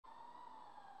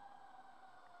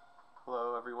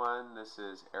This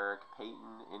is Eric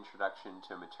Payton, Introduction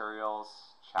to Materials,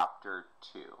 Chapter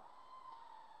 2.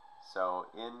 So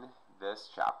in this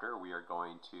chapter we are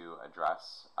going to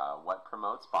address what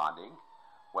promotes bonding,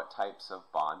 what types of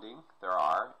bonding there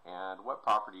are, and what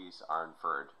properties are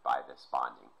inferred by this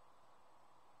bonding.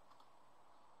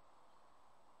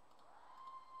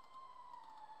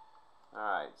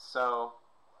 Alright, so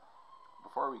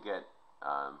before we get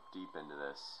deep into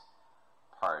this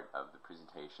part of the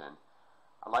presentation,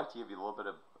 I'd like to give you a little bit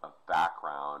of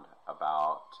background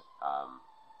about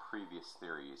previous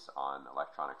theories on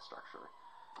electronic structure.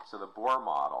 So the Bohr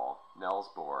model, Niels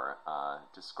Bohr,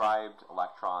 described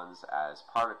electrons as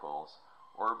particles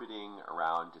orbiting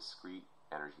around discrete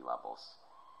energy levels.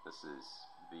 This is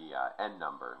the N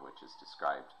number, which is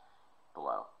described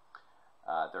below.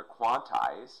 They're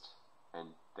quantized, and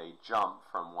they jump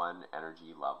from one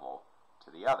energy level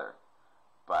to the other.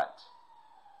 But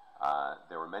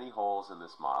there were many holes in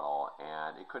this model,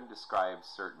 and it couldn't describe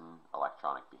certain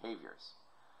electronic behaviors.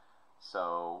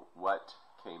 So what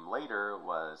came later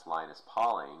was Linus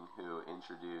Pauling, who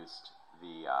introduced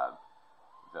the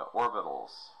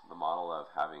orbitals, the model of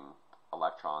having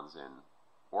electrons in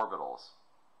orbitals,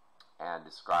 and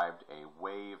described a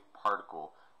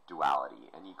wave-particle duality,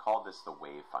 and he called this the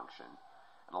wave function.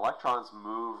 And electrons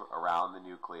move around the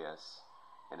nucleus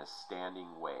in a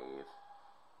standing wave,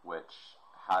 which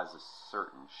has a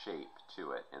certain shape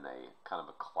to it in a kind of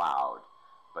a cloud,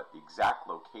 but the exact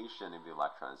location of the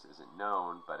electrons isn't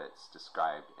known, but it's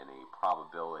described in a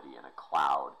probability in a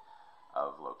cloud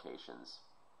of locations.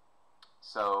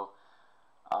 So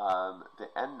the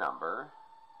N number,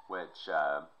 which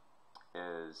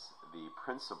is the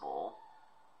principal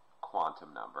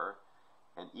quantum number,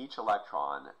 and each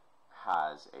electron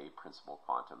has a principal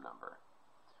quantum number.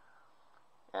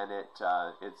 And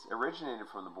it's originated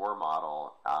from the Bohr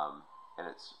model, and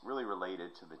it's really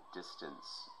related to the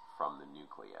distance from the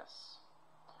nucleus.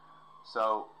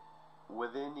 So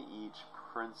within each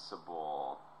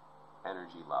principal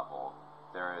energy level,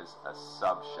 there is a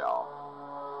subshell.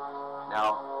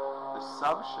 Now, the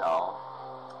subshell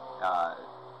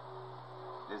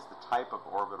is the type of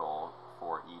orbital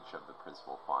for each of the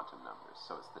principal quantum numbers.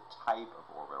 So it's the type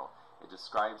of orbital. It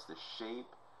describes the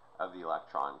shape of the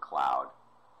electron cloud.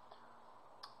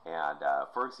 And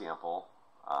for example,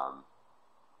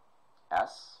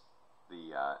 S,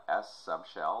 the S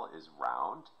subshell is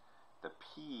round. The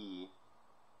P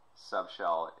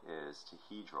subshell is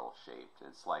tehedral shaped.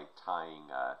 It's like tying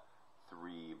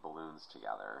 3 balloons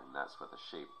together, and that's what the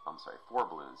shape, 4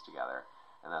 balloons together,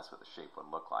 and that's what the shape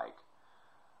would look like.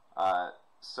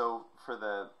 So for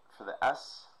the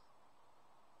S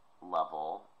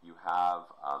level, you have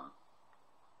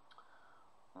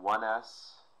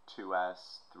 1s,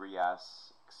 2s,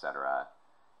 3s, etc.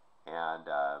 And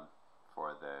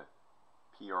for the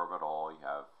p orbital, you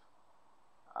have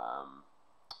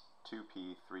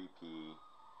 2p, 3p,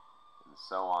 and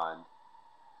so on.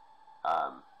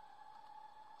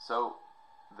 So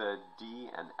the d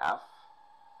and f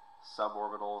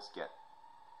suborbitals get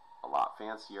a lot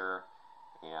fancier,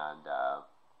 and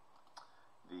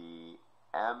the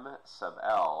m sub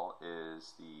L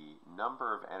is the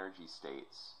number of energy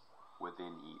states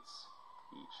within each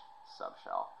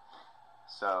subshell.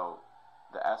 So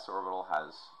the s orbital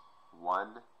has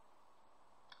 1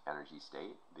 energy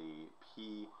state. The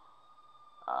p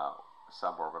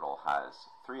suborbital has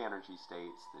 3 energy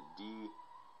states. The d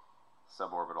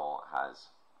suborbital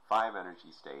has 5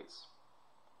 energy states.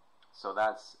 So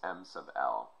that's m sub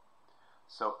L.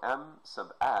 So m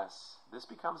sub S, this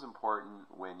becomes important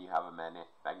when you have a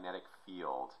magnetic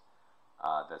field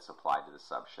that's applied to the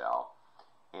subshell.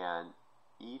 And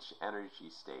each energy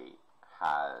state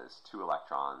has 2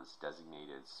 electrons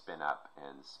designated spin up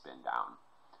and spin down.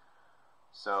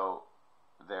 So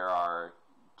there are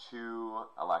 2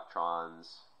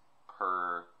 electrons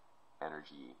per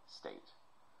energy state.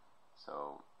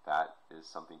 So that is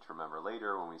something to remember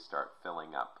later when we start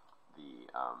filling up the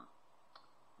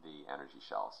energy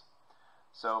shells.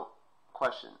 So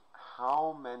question,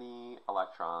 how many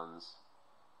electrons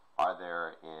are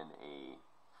there in a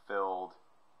filled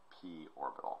p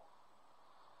orbital?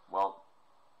 Well,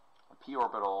 a p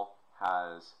orbital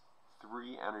has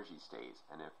 3 energy states,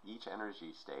 and if each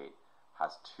energy state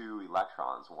has 2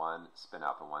 electrons, 1 spin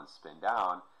up and 1 spin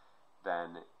down,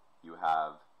 then you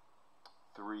have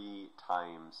 3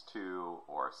 times 2,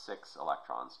 or 6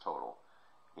 electrons total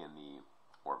in the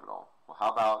orbital. Well,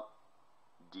 how about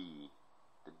D,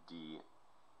 the D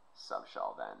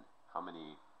subshell then? How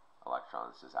many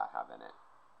electrons does that have in it?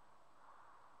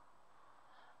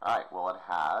 Alright, well, it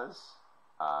has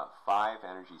 5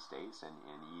 energy states, and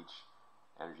in each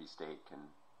energy state can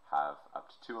have up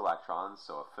to 2 electrons,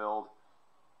 so a filled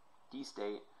d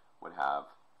state would have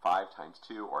 5 times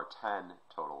 2, or 10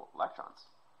 total electrons.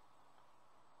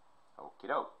 Okie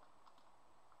doke.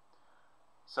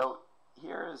 So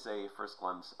here is a first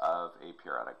glimpse of a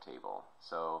periodic table.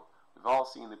 So we've all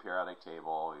seen the periodic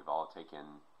table, we've all taken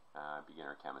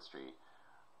beginner chemistry,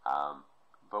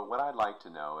 but what I'd like to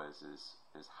know is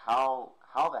how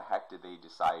the heck did they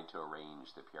decide to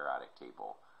arrange the periodic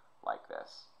table like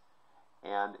this?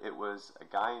 And it was a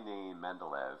guy named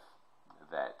Mendeleev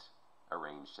that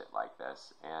arranged it like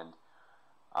this, and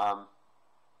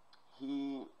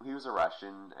he was a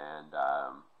Russian, and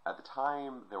at the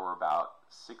time there were about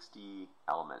 60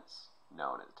 elements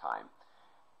known at the time,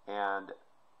 and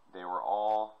they were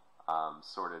all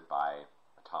sorted by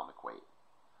atomic weight.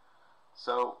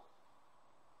 So,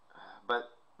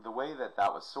 but the way that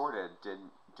was sorted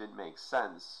didn't make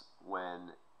sense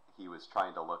when he was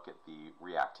trying to look at the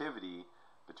reactivity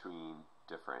between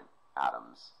different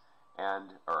atoms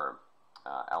or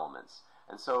elements.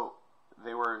 And so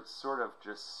they were sort of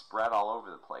just spread all over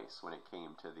the place when it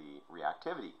came to the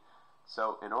reactivity.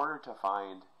 So in order to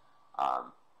find,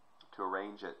 to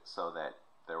arrange it so that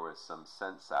there was some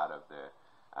sense out of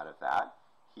that,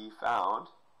 he found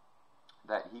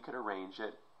that he could arrange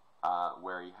it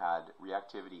where he had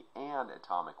reactivity and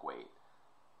atomic weight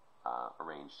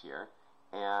arranged here,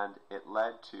 and it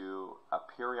led to a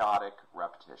periodic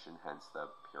repetition, hence the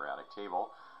periodic table,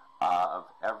 of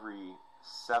every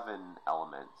 7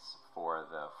 elements for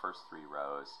the first 3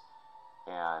 rows.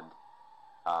 And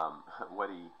what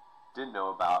he didn't know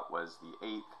about was the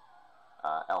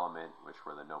 8th element, which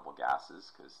were the noble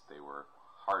gases, because they were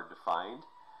hard to find.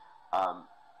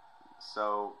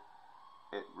 So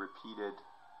it repeated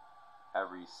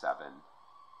every 7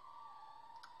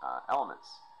 elements.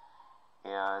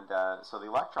 And so the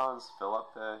electrons fill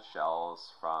up the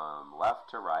shells from left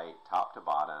to right, top to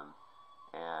bottom,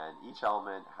 and each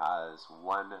element has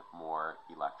 1 more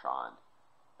electron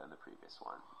than the previous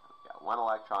one. We've got 1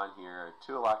 electron here,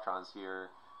 2 electrons here,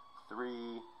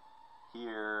 3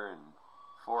 here, and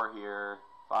 4 here,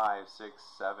 5, 6,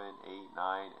 7, 8,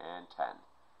 9, and 10.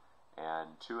 And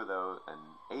 2 of those, and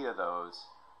 8 of those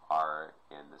are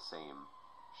in the same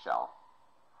shell,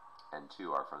 and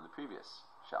 2 are from the previous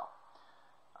shell.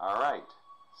 All right,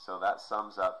 so that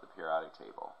sums up the periodic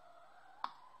table.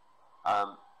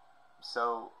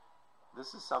 So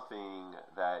this is something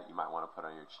that you might want to put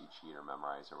on your cheat sheet or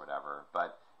memorize or whatever,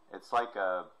 but it's like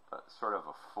a sort of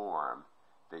a form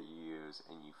that you use,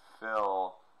 and you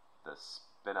fill the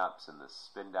spin ups and the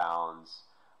spin downs,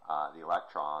 the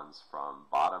electrons from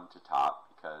bottom to top,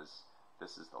 because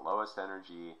this is the lowest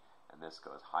energy and this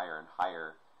goes higher and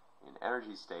higher in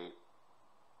energy state,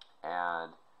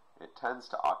 and it tends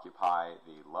to occupy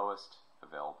the lowest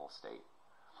available state.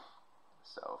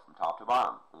 So from top to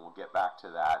bottom, and we'll get back to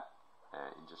that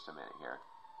in just a minute here.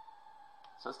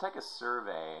 So let's take a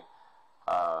survey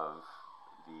of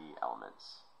the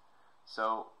elements.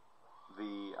 So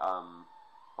the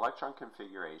electron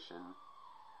configuration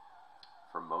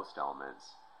for most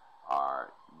elements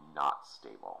are not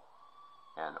stable,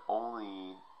 and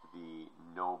only the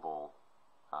noble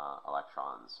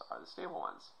electrons are the stable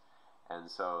ones. And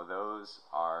so those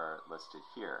are listed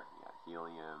here. You got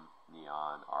helium,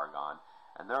 neon, argon,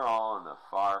 and they're all in the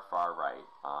far, far right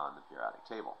on the periodic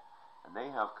table. And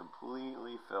they have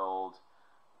completely filled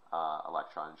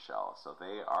electron shells, so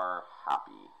they are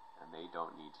happy and they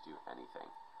don't need to do anything.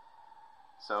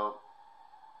 So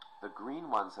the green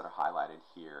ones that are highlighted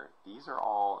here, these are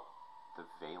all the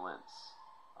valence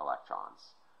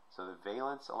electrons. So the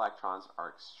valence electrons are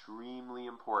extremely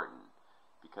important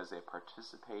because they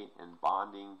participate in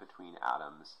bonding between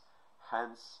atoms,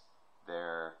 hence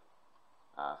their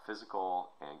physical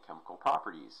and chemical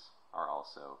properties are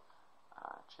also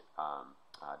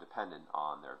dependent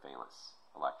on their valence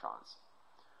electrons.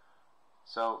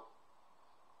 So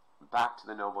back to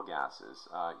the noble gases,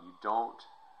 you don't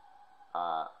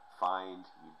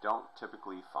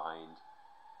typically find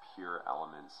pure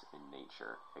elements in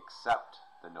nature except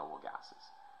the noble gases,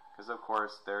 because of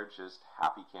course they're just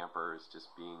happy campers,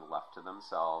 just being left to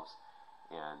themselves,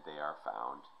 and they are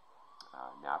found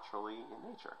naturally in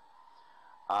nature.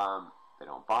 They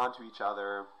don't bond to each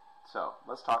other. So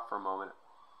let's talk for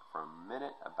a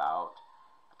minute about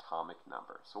atomic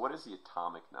number. So what is the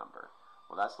atomic number?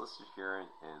 Well, that's listed here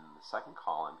in the second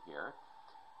column here,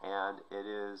 and it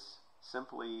is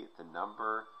simply the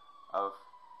number of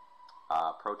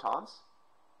protons.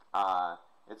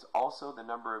 It's also the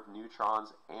number of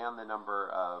neutrons and the number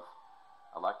of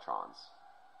electrons.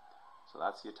 So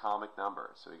that's the atomic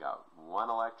number. So we got 1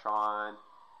 electron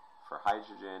for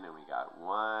hydrogen, and we got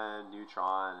 1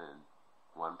 neutron and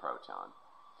 1 proton.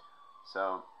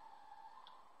 So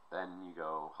then you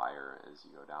go higher as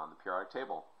you go down the periodic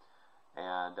table.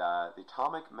 And the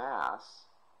atomic mass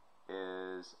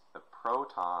is the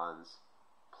protons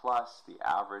plus the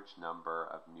average number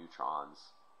of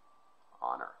neutrons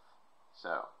on Earth.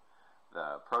 So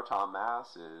the proton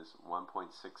mass is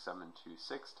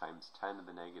 1.6726 times 10 to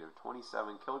the negative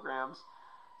 27 kilograms.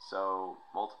 So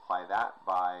multiply that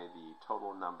by the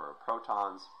total number of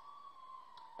protons,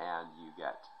 and you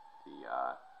get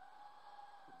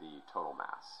the total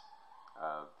mass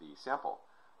of the sample.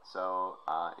 So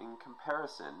in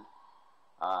comparison,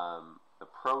 the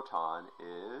proton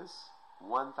is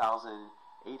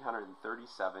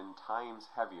 1,837 times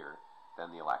heavier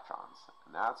than the electrons.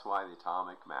 And that's why the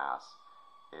atomic mass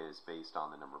is based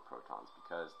on the number of protons,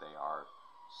 because they are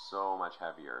so much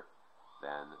heavier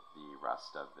than the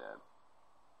rest of the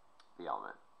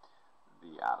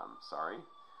atom, sorry.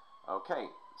 Okay,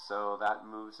 so that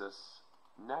moves us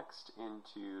next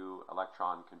into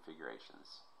electron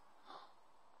configurations.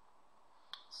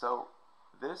 So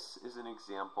this is an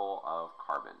example of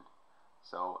carbon.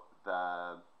 So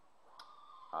the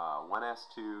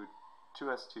 1s2,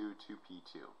 2s2,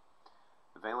 2p2.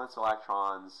 The valence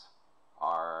electrons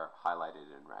are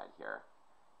highlighted in red here,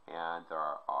 and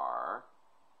there are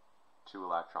 2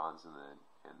 electrons in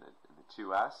the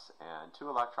 2s and 2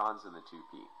 electrons in the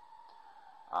 2p.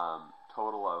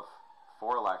 Total of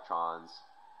 4 electrons,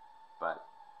 but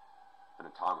an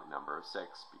atomic number of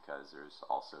 6 because there's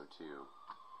also 2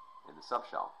 in the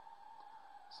subshell.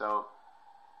 So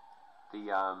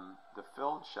the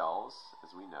filled shells,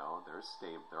 as we know,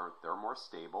 they're more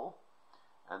stable,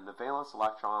 and the valence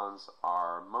electrons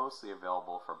are mostly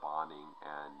available for bonding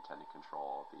and tend to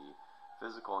control the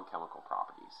physical and chemical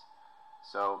properties.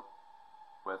 So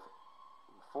with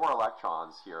 4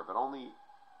 electrons here, but only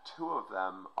 2 of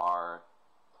them are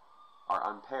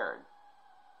unpaired.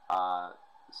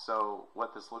 So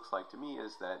what this looks like to me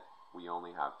is that we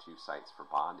only have 2 sites for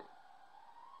bonding.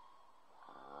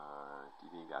 Do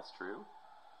you think that's true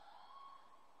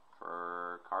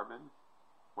for carbon?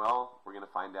 Well, we're going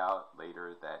to find out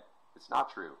later that it's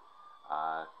not true.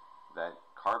 That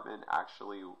carbon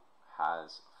actually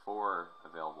has 4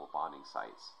 available bonding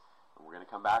sites. And we're going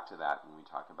to come back to that when we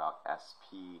talk about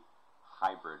sp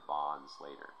hybrid bonds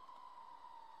later.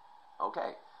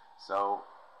 Okay, so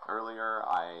earlier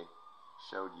I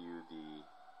showed you the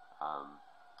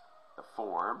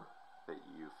form that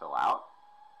you fill out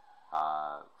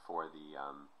for the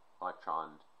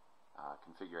electron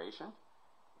configuration,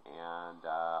 and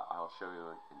I'll show you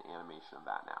an animation of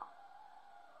that now.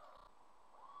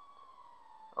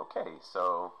 Okay,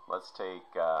 so let's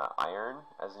take iron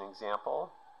as an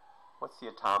example. What's the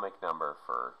atomic number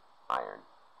for iron?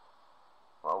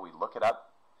 Well, we look it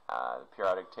up. The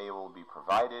periodic table will be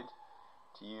provided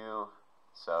to you.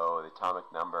 So the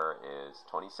atomic number is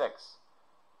 26.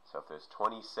 So if there's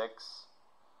 26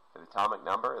 for the atomic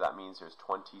number, that means there's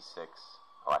 26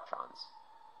 electrons.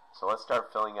 So let's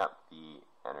start filling up the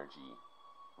energy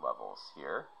levels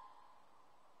here.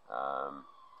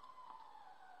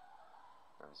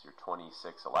 There's your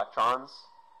 26 electrons,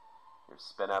 your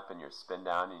spin up and your spin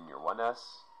down in your 1s,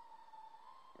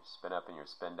 your spin up and your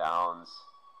spin downs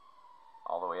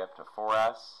all the way up to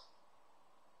 4s,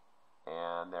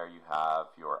 and there you have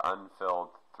your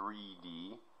unfilled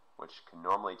 3d, which can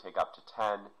normally take up to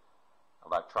 10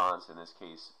 electrons. In this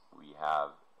case, we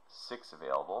have 6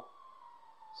 available.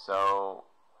 So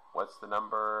what's the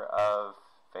number of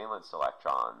valence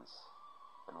electrons,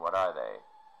 and what are they?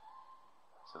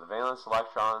 So the valence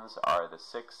electrons are the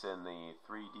 6 in the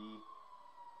 3d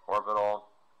orbital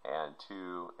and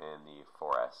 2 in the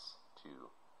 4s2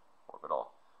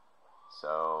 orbital.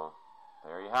 So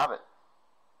there you have it.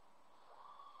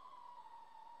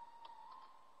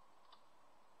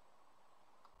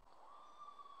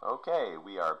 Okay,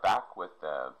 we are back with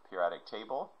the periodic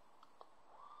table,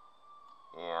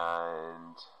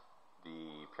 and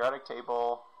the periodic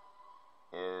table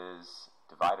is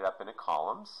divided up into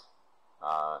columns.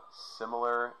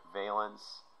 Similar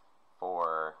valence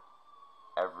for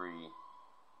every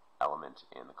element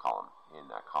in the column, in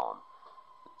that column.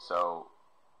 So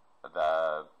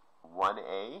the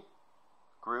 1A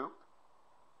group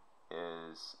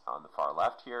is on the far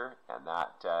left here, and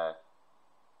that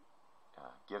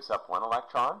gives up 1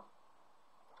 electron.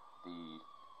 The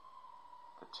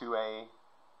 2A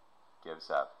gives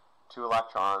up 2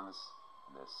 electrons,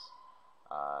 and this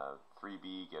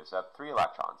 3B gives up 3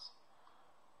 electrons.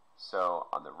 So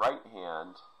on the right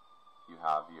hand, you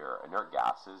have your inert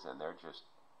gases, and they're just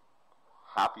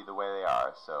happy the way they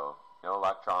are. So no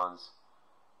electrons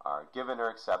are given or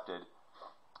accepted,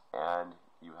 and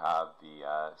you have the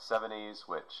 7A's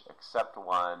which accept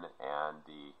 1 and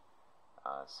the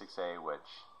 6A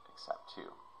which accept 2.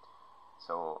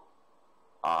 So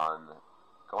on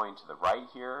going to the right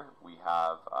here, we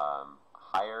have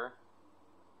higher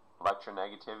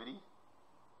electronegativity,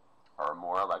 or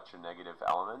more electronegative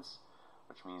elements,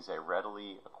 which means they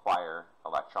readily acquire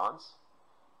electrons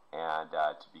and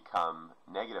to become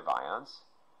negative ions.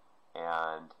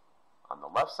 And on the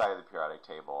left side of the periodic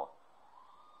table,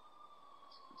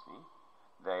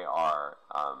 they are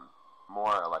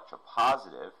more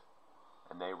electropositive,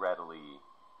 and they readily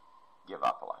give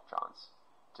up electrons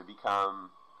to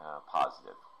become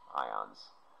positive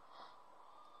ions.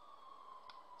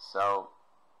 So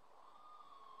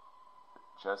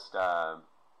just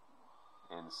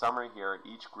in summary here,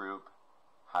 each group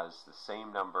has the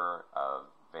same number of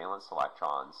valence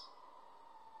electrons,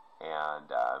 and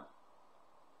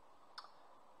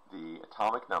the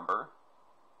atomic number,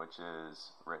 which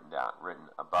is written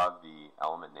above the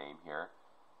element name here,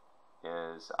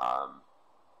 is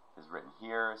written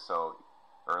here. So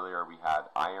earlier we had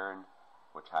iron,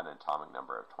 which had an atomic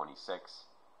number of 26,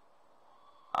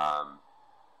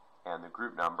 and the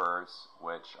group numbers,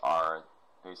 which are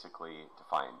basically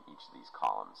define each of these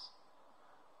columns.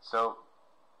 So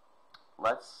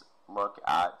let's look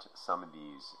at some of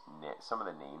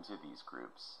the names of these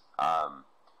groups.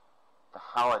 The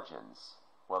halogens.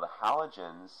 Well, the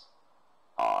halogens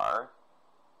are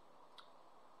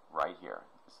right here.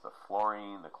 It's the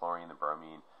fluorine, the chlorine, the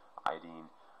bromine, iodine.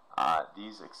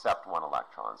 These accept 1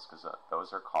 electrons because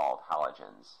those are called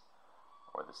halogens,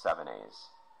 or the 7A's.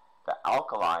 The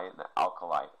alkali and the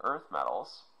alkali earth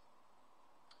metals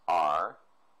are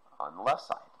on the left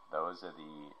side. Those are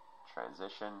the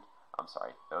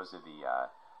those are the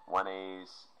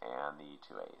 1A's and the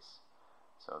 2A's.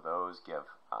 So those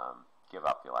give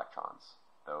up the electrons.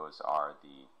 Those are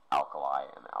the alkali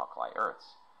and the alkali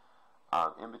earths.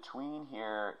 In between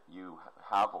here, you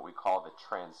have what we call the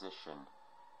transition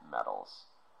metals.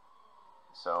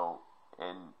 So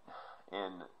in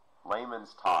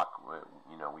layman's talk,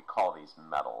 we call these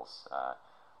metals,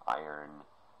 iron,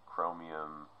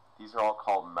 chromium. These are all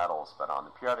called metals, but on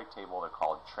the periodic table they're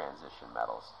called transition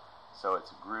metals. So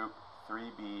it's group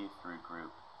 3b through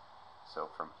group. So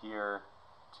from here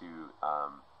to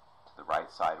the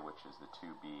right side, which is the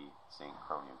 2b, zinc,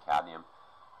 chromium, cadmium.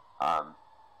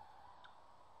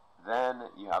 Then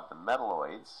you have the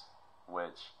metalloids,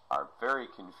 which are very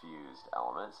confused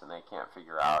elements, and they can't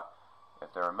figure out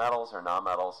if they're metals or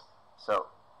non-metals. So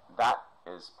that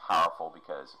is powerful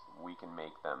because we can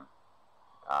make them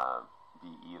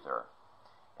be either.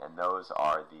 And those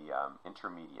are the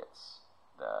intermediates,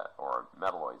 or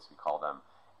metalloids we call them,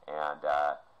 and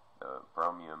the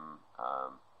bromium,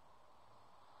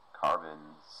 carbon,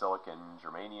 silicon,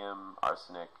 germanium,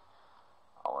 arsenic,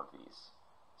 all of these.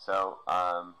 So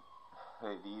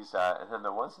these, and then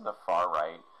the ones in the far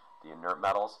right, the inert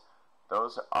metals,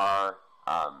 those are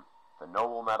the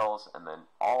noble metals, and then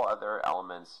all other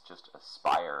elements just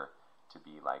aspire to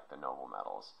be like the noble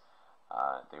metals.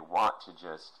 They want to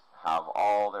just have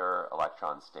all their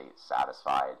electron states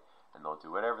satisfied, and they'll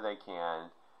do whatever they can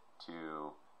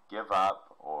to give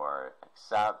up or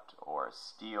accept or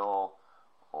steal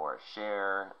or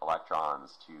share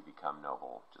electrons to become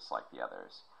noble, just like the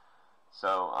others.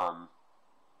 So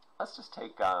let's just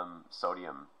take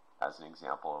sodium as an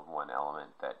example of one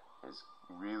element that is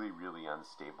really, really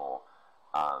unstable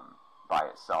by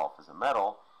itself as a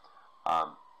metal,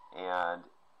 and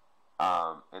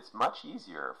it's much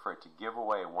easier for it to give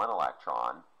away 1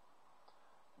 electron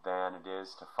than it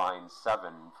is to find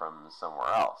 7 from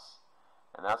somewhere else.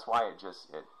 And that's why it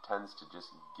tends to just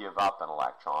give up an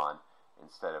electron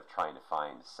instead of trying to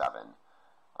find 7.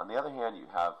 On the other hand, you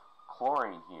have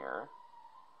chlorine here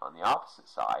on the opposite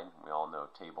side. We all know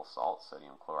table salt,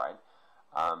 sodium chloride.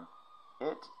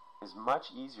 It is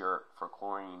much easier for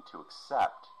chlorine to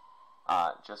accept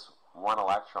just 1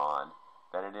 electron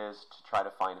than it is to try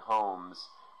to find homes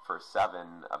for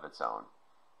 7 of its own.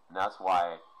 And that's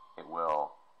why it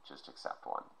will just accept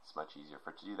 1. It's much easier for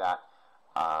it to do that.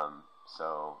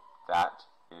 So that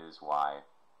is why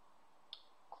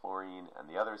chlorine and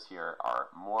the others here are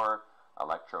more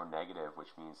electronegative, which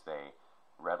means they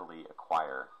readily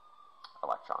acquire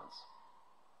electrons.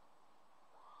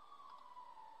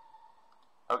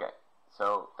 Okay,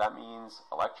 so that means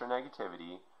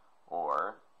electronegativity,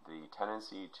 or the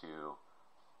tendency to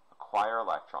acquire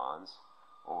electrons,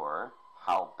 or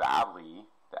how badly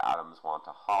the atoms want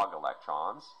to hog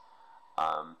electrons,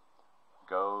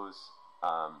 goes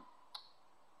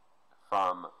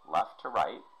from left to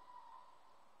right,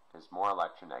 is more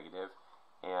electronegative,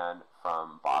 and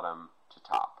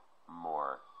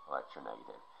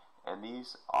electronegative. And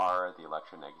these are the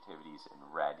electronegativities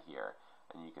in red here.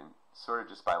 And you can sort of,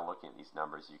 just by looking at these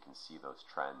numbers, you can see those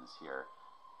trends here.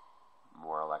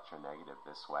 More electronegative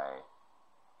this way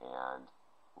and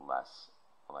less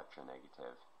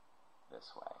electronegative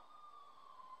this way.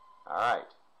 Alright,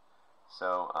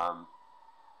 so,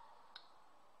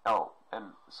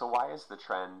 so why is the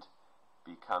trend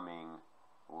becoming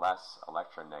less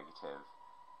electronegative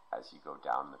as you go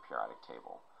down the periodic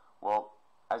table? Well,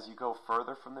 as you go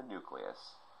further from the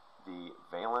nucleus, the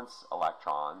valence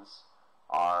electrons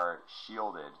are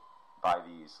shielded by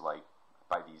these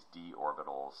d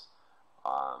orbitals,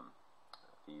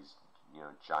 these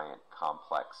giant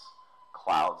complex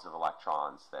clouds of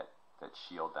electrons that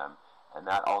shield them, and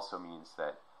that also means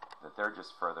that they're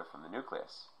just further from the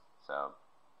nucleus. So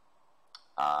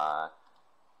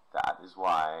that is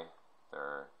why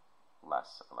they're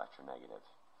less electronegative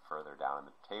further down in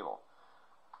the table.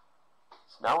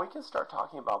 So now we can start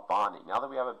talking about bonding. Now that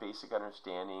we have a basic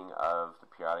understanding of the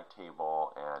periodic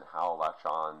table and how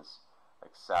electrons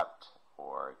accept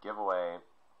or give away,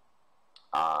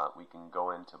 we can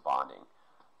go into bonding.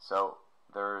 So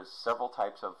there's several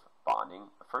types of bonding.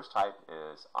 The first type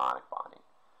is ionic bonding.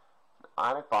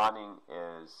 Ionic bonding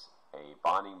is a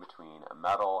bonding between a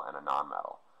metal and a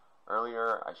nonmetal.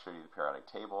 Earlier I showed you the periodic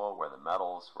table where the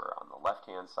metals were on the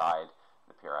left-hand side of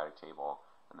the periodic table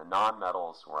and the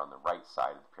nonmetals were on the right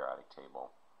side of the periodic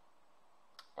table.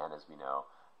 And as we know,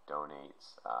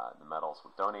 the metals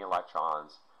will donate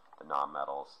electrons, the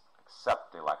nonmetals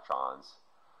accept the electrons.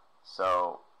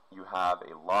 So you have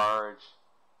a large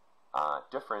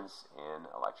difference in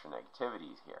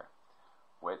electronegativity here,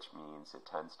 which means it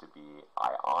tends to be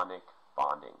ionic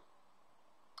bonding.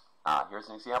 Here's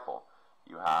an example.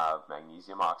 You have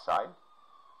magnesium oxide.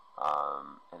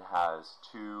 It has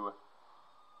 2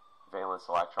 valence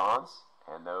electrons,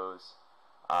 and those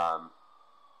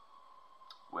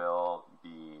will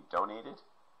be donated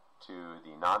to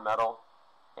the nonmetal,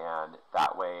 and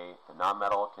that way the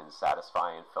nonmetal can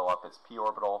satisfy and fill up its p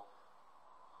orbital,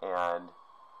 and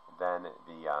then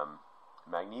the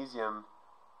magnesium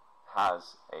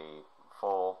has a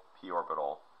full p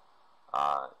orbital,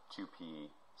 2p6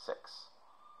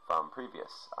 from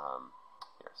previous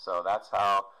here. So that's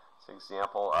how it's an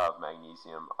example of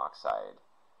magnesium oxide.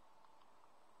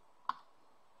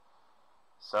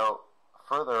 So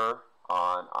further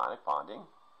on ionic bonding,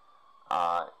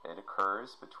 it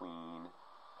occurs between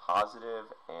positive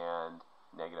and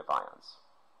negative ions.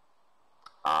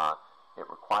 It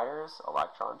requires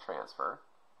electron transfer,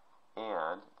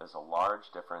 and there's a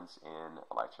large difference in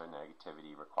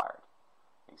electronegativity required.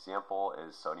 Example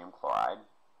is sodium chloride.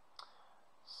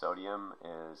 Sodium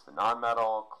is the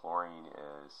nonmetal, sodium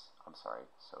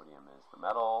is the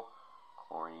metal,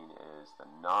 chlorine is the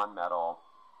nonmetal.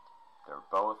 They're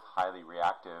both highly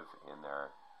reactive in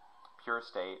their pure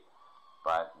state,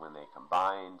 but when they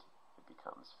combine, it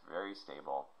becomes very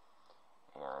stable,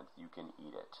 and you can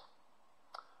eat it.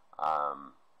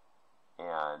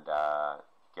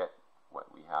 Get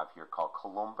what we have here called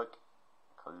Coulombic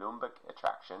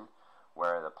attraction,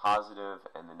 where the positive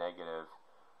and the negative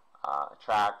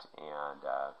attract, and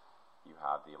you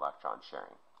have the electron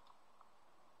sharing.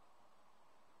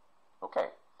 Okay,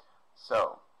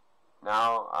 so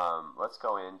now let's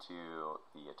go into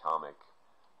the atomic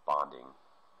bonding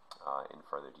in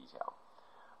further detail.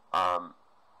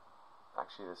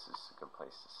 Actually, this is a good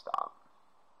place to stop.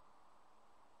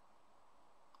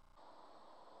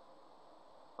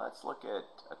 Let's look at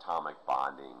atomic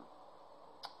bonding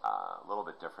a little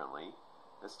bit differently.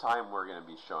 This time we're going to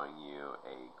be showing you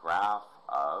a graph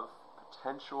of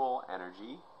potential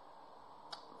energy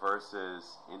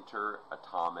versus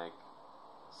interatomic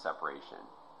separation.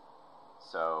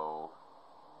 So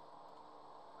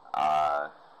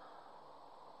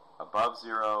above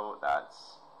zero,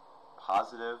 that's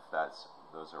positive,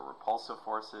 those are repulsive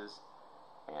forces,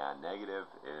 and negative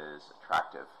is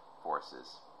attractive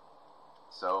forces.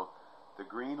 So the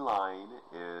green line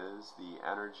is the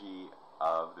energy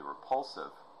of the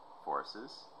repulsive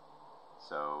forces.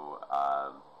 So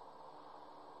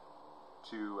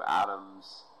 2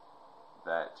 atoms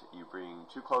that you bring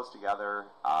too close together,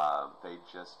 they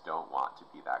just don't want to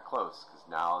be that close, because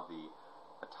now the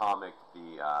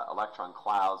electron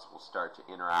clouds will start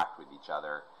to interact with each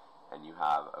other, and you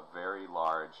have a very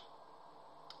large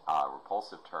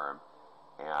repulsive term,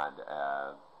 and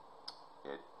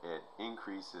it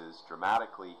increases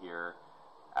dramatically here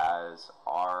as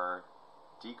R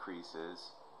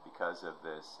decreases because of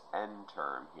this N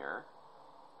term here.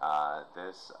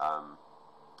 This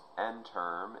N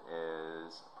term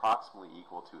is approximately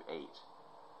equal to 8.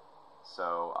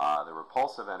 So the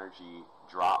repulsive energy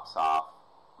drops off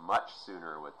much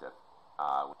sooner with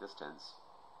distance,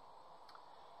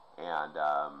 and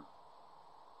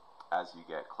as you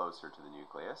get closer to the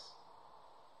nucleus.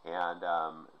 And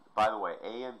by the way,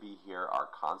 A and B here are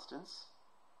constants,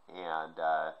 and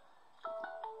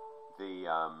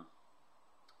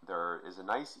there is a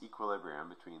nice equilibrium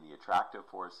between the attractive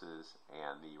forces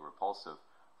and the repulsive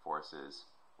forces,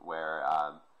 where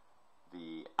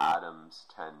the atoms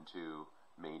tend to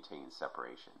maintain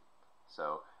separation.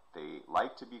 So they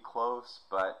like to be close,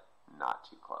 but not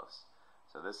too close.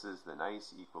 So this is the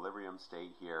nice equilibrium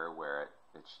state here, where it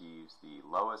achieves the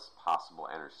lowest possible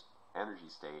energy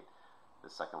state. The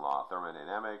second law of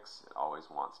thermodynamics, it always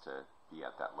wants to be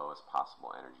at that lowest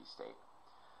possible energy state.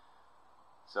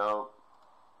 So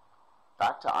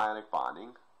back to ionic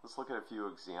bonding. Let's look at a few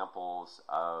examples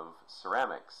of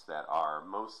ceramics that are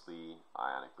mostly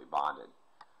ionically bonded.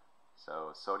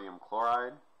 So sodium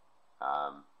chloride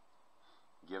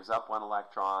gives up one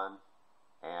electron,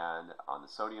 and on the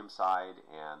sodium side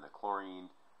and the chlorine,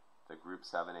 the group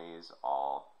 7A's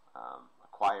all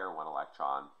acquire one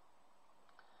electron.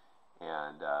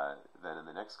 And then in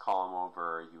the next column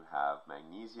over, you have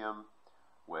magnesium,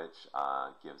 which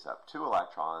gives up 2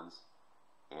 electrons.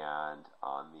 And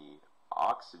on the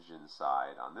oxygen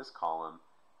side, on this column,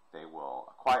 they will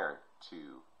acquire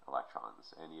 2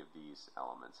 electrons. Any of these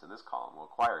elements in this column will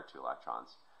acquire 2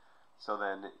 electrons. So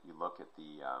then you look at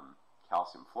the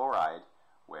calcium fluoride,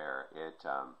 where it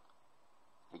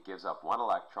gives up 1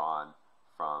 electron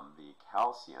from the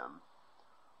calcium,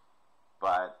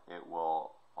 but it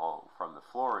will, from the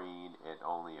fluorine, it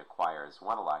only acquires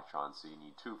 1 electron, so you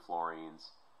need 2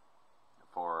 fluorines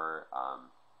for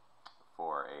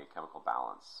a chemical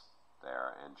balance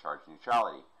there and charge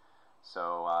neutrality.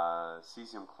 So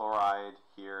cesium chloride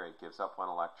here, it gives up 1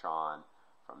 electron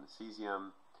from the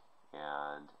cesium,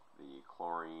 and the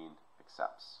chlorine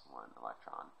accepts 1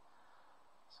 electron.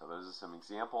 So those are some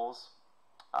examples.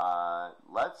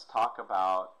 Let's talk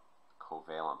about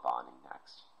covalent bonding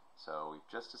next. So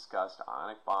we've just discussed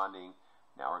ionic bonding.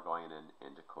 Now we're going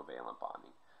into covalent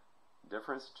bonding. The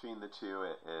difference between the two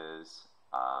is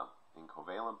in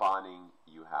covalent bonding,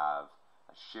 you have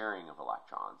a sharing of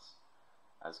electrons,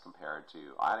 as compared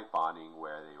to ionic bonding,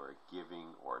 where they were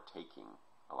giving or taking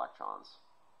electrons.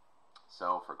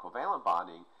 So for covalent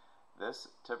bonding, this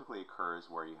typically occurs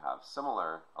where you have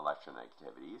similar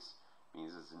electronegativities,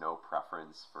 means there's no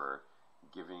preference for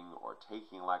giving or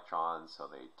taking electrons, so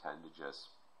they tend to just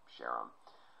share them.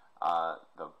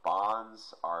 The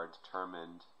bonds are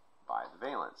determined by the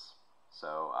valence.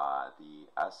 So the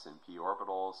s and p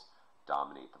orbitals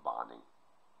dominate the bonding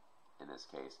in this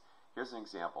case. Here's an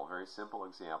example, very simple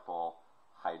example: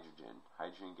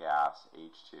 hydrogen gas,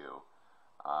 H2.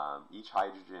 Each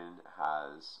hydrogen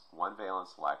has 1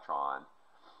 valence electron,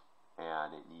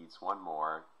 and it needs 1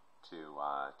 more to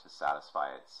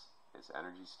satisfy its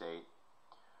energy state.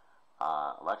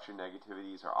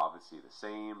 Electronegativities are obviously the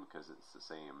same because it's the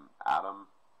same atom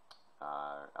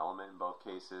element in both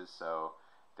cases, so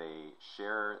they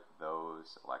share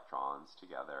those electrons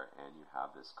together, and you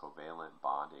have this covalent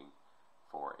bonding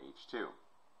for H2.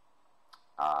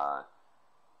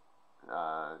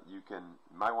 You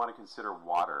might want to consider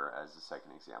water as the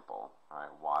second example. All right,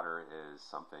 water is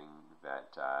something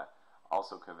that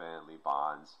also covalently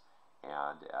bonds,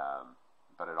 and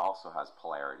but it also has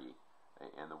polarity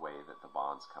in the way that the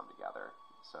bonds come together.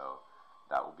 So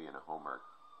that will be in a homework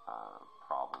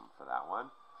problem for that one.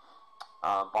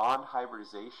 Bond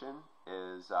hybridization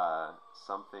is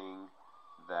something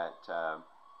that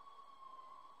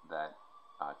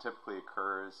typically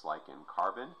occurs like in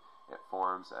carbon. It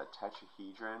forms a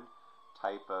tetrahedron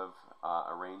type of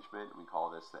arrangement. We call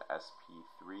this the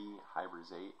sp3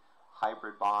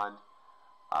 hybrid bond.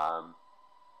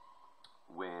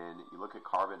 When you look at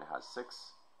carbon, it has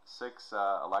six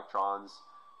electrons,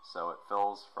 so it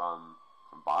fills from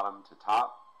bottom to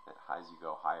top. As you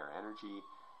go higher energy,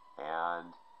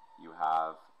 and you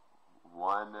have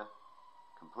 1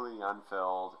 completely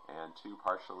unfilled and 2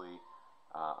 partially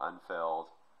unfilled.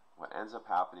 What ends up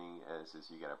happening is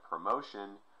you get a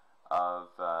promotion of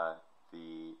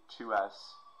the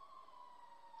 2s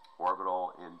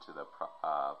orbital into the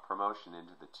promotion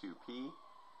into the 2p,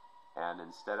 and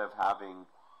instead of having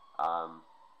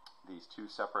these 2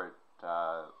 separate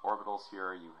orbitals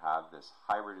here, you have this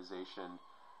hybridization,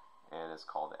 and it's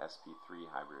called the sp3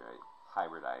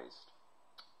 hybridized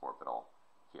orbital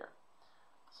here.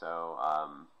 So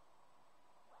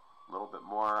a little bit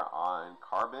more on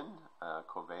carbon,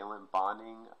 covalent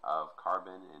bonding of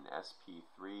carbon in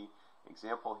sp3.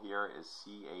 Example here is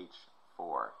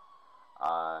CH4.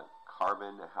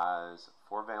 carbon has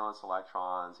 4 valence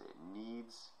electrons. It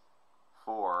needs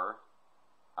 4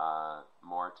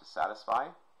 more to satisfy,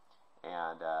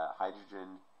 and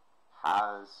hydrogen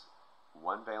has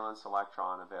 1 valence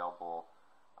electron available,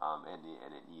 and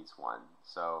it needs 1.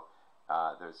 So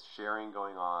there's sharing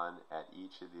going on at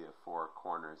each of the 4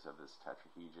 corners of this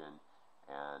tetrahedron,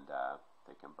 and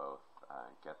they can both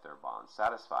get their bonds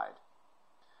satisfied.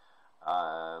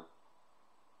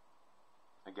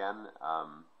 Again,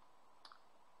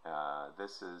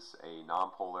 this is a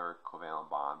nonpolar covalent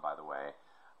bond, by the way.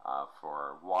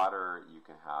 For water, you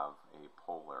can have a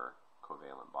polar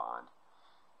covalent bond.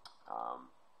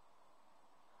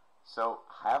 So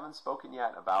I haven't spoken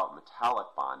yet about metallic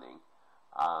bonding.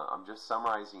 I'm just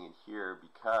summarizing it here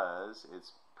because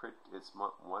it's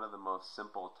one of the most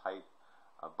simple type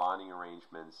of bonding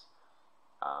arrangements,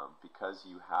 because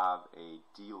you have a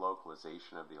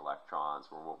delocalization of the electrons,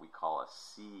 or what we call a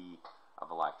sea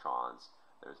of electrons.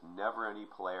 There's never any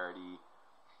polarity.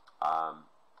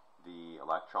 The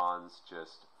electrons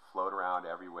just float around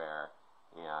everywhere,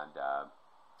 and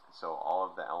so all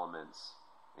of the elements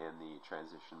in the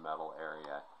transition metal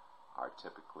area are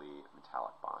typically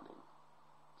metallic bonding.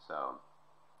 So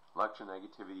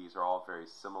electronegativities are all very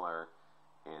similar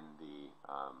in the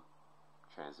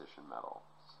transition metals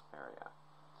area.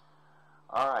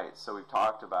 Alright, so we've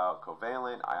talked about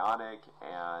covalent, ionic,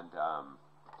 and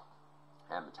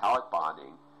metallic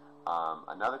bonding.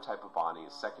 Another type of bonding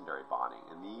is secondary bonding,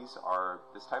 and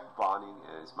this type of bonding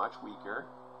is much weaker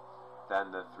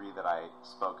than the 3 that I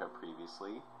spoke of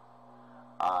previously.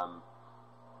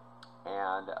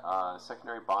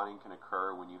 Secondary bonding can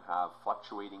occur when you have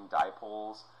fluctuating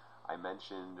dipoles. I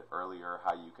mentioned earlier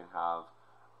how you can have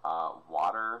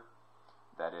water,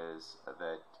 that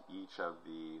each of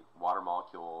the water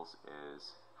molecules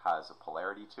has a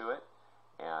polarity to it,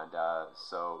 and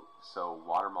so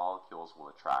water molecules will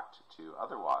attract to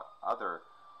other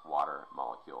water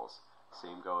molecules.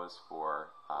 Same goes for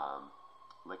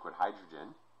liquid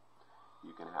hydrogen.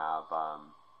 You can have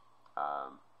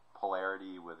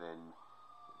polarity within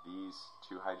these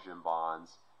 2 hydrogen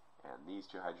bonds and these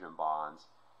 2 hydrogen bonds,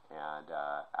 and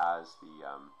as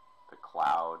the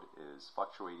cloud is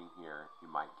fluctuating here, you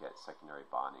might get secondary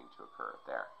bonding to occur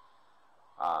there.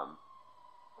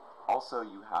 Also,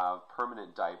 you have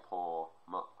permanent dipole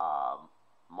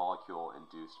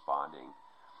molecule-induced bonding.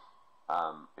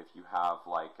 If you have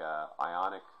like a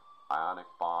ionic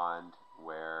bond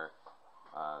where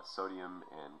sodium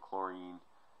and chlorine,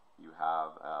 you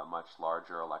have a much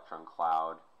larger electron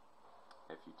cloud.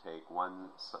 If you take one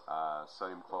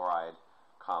sodium chloride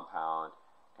compound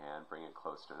and bring it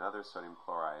close to another sodium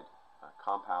chloride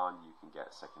compound, you can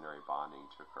get secondary bonding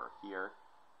to occur here.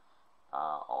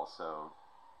 Also,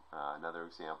 another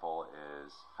example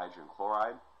is hydrogen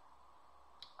chloride,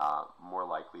 more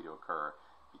likely to occur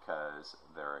because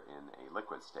they're in a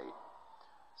liquid state.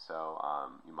 So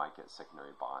you might get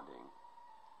secondary bonding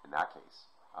in that case.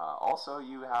 Also,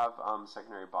 you have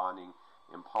secondary bonding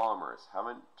in polymers.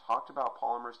 Haven't talked about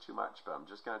polymers too much, but I'm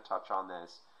just going to touch on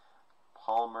this.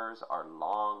 Polymers are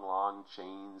long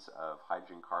chains of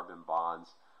hydrogen-carbon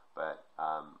bonds, but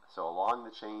so along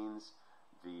the chains,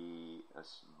 the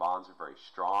bonds are very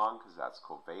strong because that's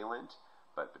covalent,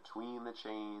 but between the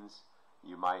chains,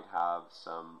 you might have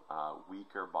some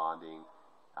weaker bonding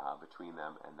between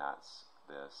them, and that's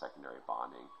the secondary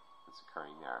bonding that's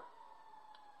occurring there.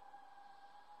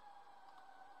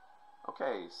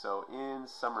 Okay, so in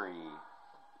summary,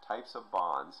 types of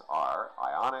bonds are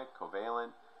ionic,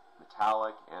 covalent,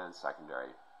 metallic, and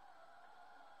secondary.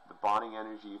 The bonding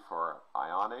energy for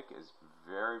ionic is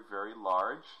very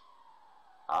large.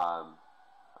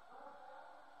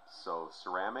 So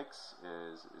ceramics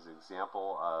is an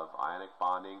example of ionic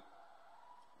bonding.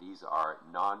 These are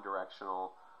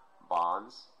non-directional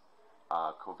bonds.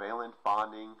 Covalent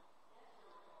bonding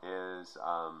is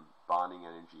bonding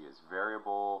energy is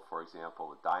variable. For example,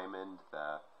 with diamond,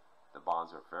 the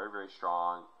bonds are very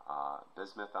strong.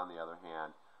 Bismuth, on the other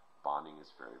hand, bonding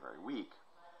is very weak.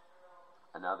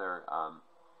 Another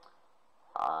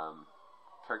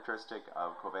characteristic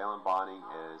of covalent bonding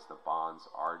is the bonds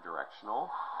are directional.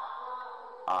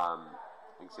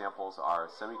 Examples are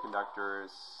semiconductors,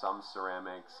 some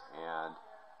ceramics, and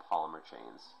polymer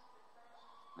chains.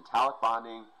 Metallic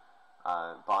bonding,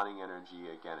 bonding energy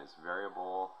again is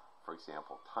variable. For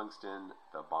example, tungsten,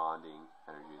 the bonding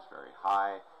energy is very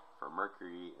high. For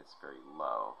mercury, it's very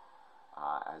low.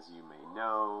 As you may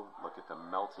know, look at the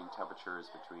melting temperatures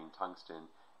between tungsten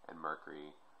and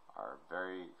mercury are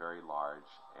very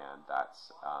large, and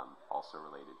that's also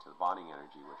related to the bonding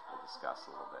energy, which we'll discuss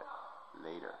a little bit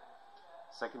later.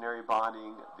 Secondary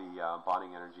bonding, the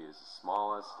bonding energy is the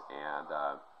smallest, and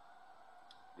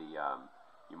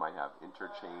you might have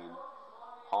interchain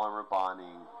polymer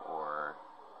bonding or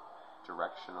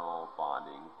directional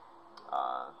bonding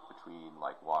between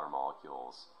like water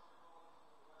molecules.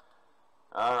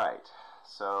 Alright,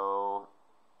 so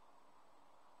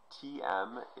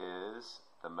Tm is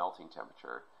the melting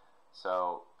temperature.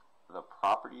 So the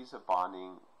properties of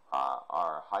bonding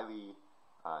are highly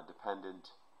dependent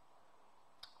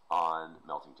on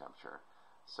melting temperature.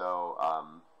 So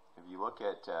if you look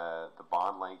at the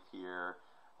bond length here,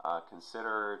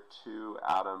 consider two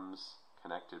atoms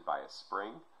connected by a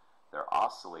spring. They're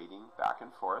oscillating back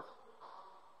and forth,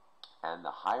 and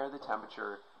the higher the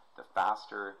temperature, the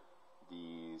faster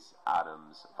these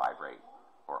atoms vibrate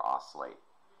or oscillate.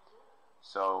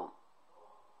 So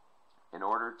in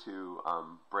order to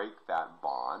break that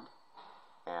bond,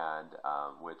 and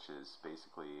which is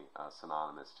basically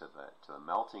synonymous to the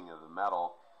melting of the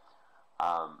metal,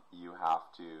 you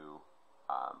have to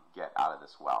get out of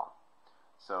this well.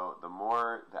 So the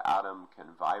more the atom can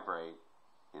vibrate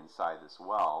inside this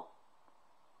well,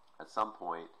 at some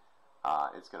point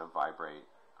it's going to vibrate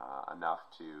enough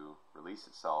to release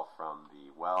itself from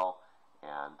the well,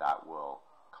 and that will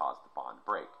cause the bond to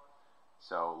break.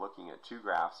 So looking at two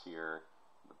graphs here,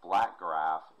 the black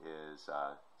graph is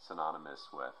synonymous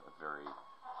with a very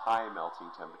high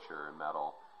melting temperature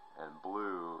metal, and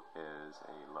blue is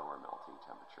a lower melting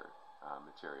temperature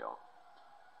material.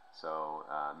 So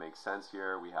it makes sense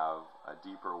here. We have a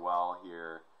deeper well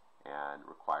here and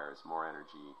requires more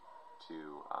energy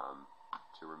to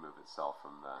remove itself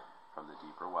from the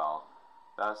deeper well,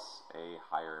 thus a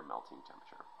higher melting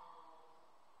temperature.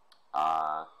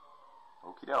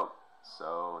 Okie doke.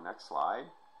 So next slide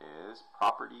is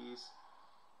properties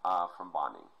from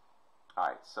bonding.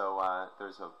 Alright, so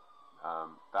there's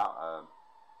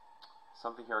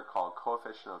something here called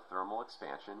coefficient of thermal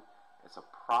expansion. It's a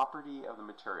property of the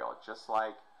material, just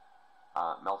like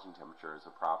melting temperature is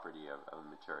a property of the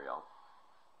material.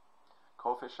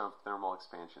 Coefficient of thermal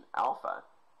expansion alpha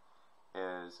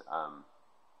is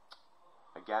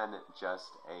again just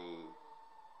a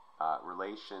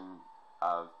relation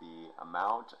of the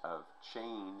amount of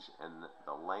change in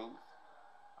the length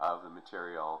of the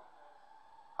material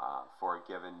for a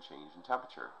given change in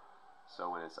temperature. So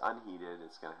when it's unheated,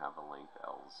 it's going to have a length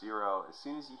L0. As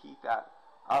soon as you heat that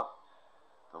up,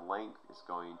 the length is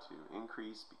going to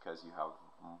increase because you have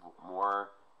more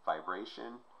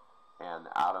vibration and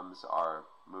the atoms are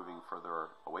moving further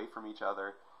away from each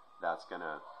other. That's going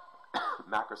to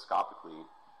macroscopically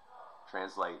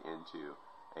translate into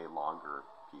a longer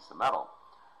piece of metal.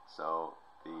 So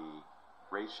the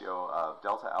ratio of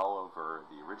delta L over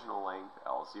the original length,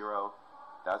 L0,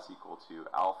 that's equal to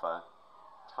alpha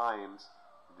times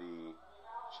the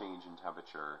change in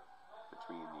temperature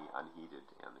between the unheated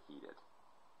and the heated.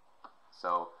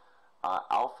 So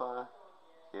alpha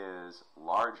is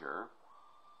larger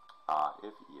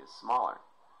if E is smaller.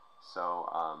 So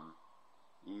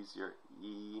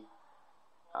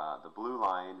the blue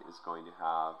line is going to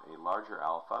have a larger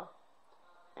alpha,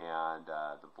 and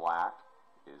the black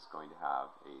is going to have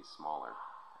a smaller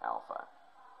alpha.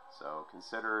 So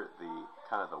consider the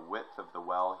kind of the width of the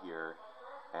well here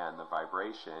and the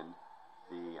vibration.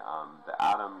 The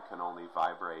atom can only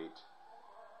vibrate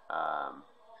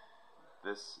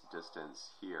this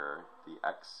distance here, the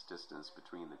x distance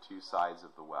between the two sides of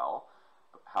the well.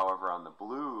 However, on the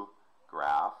blue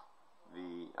graph,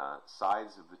 the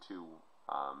sides of the two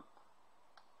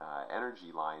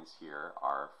energy lines here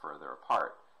are further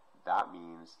apart. That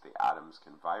means the atoms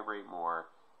can vibrate more,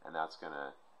 and that's going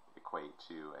to equate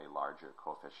to a larger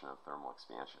coefficient of thermal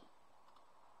expansion.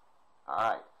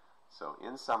 Alright, so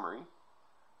in summary,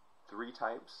 three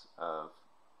types of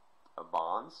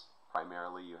bonds.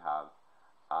 Primarily you have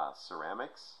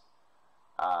ceramics,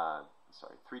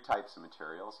 three types of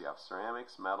materials. You have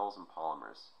ceramics, metals, and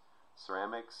polymers.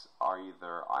 Ceramics are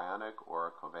either ionic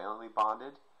or covalently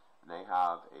bonded, and they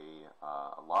have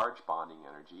a large bonding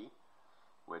energy,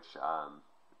 which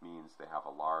means they have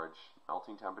a large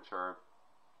melting temperature,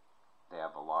 they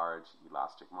have a large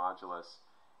elastic modulus,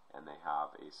 and they have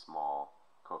a small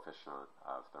coefficient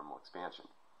of thermal expansion.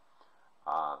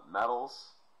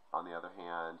 Metals, on the other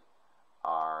hand,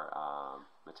 are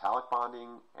metallic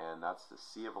bonding, and that's the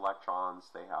sea of electrons.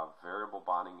 They have variable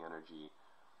bonding energy,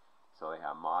 so they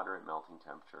have moderate melting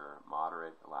temperature,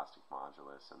 moderate elastic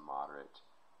modulus, and moderate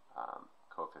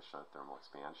coefficient of thermal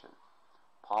expansion.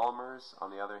 Polymers,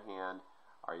 on the other hand,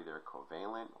 are either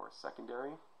covalent or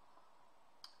secondary,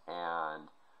 and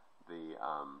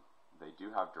they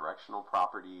do have directional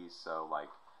properties. So like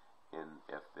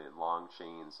if the long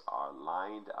chains are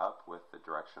lined up with the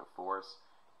direction of force,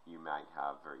 you might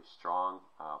have very strong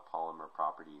polymer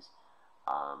properties.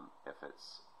 If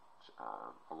it's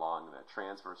along the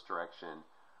transverse direction,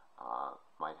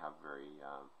 might have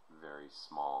very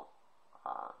small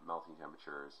melting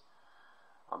temperatures.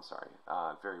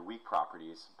 Very weak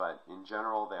properties, but in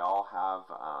general they all have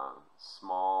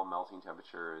small melting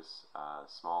temperatures,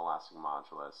 small elastic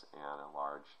modulus, and a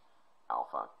large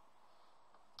alpha.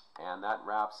 And that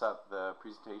wraps up the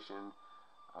presentation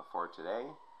for today.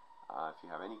 If you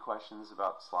have any questions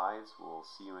about the slides, we'll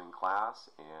see you in class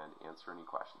and answer any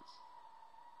questions.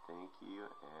 Thank you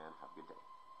and have a good day.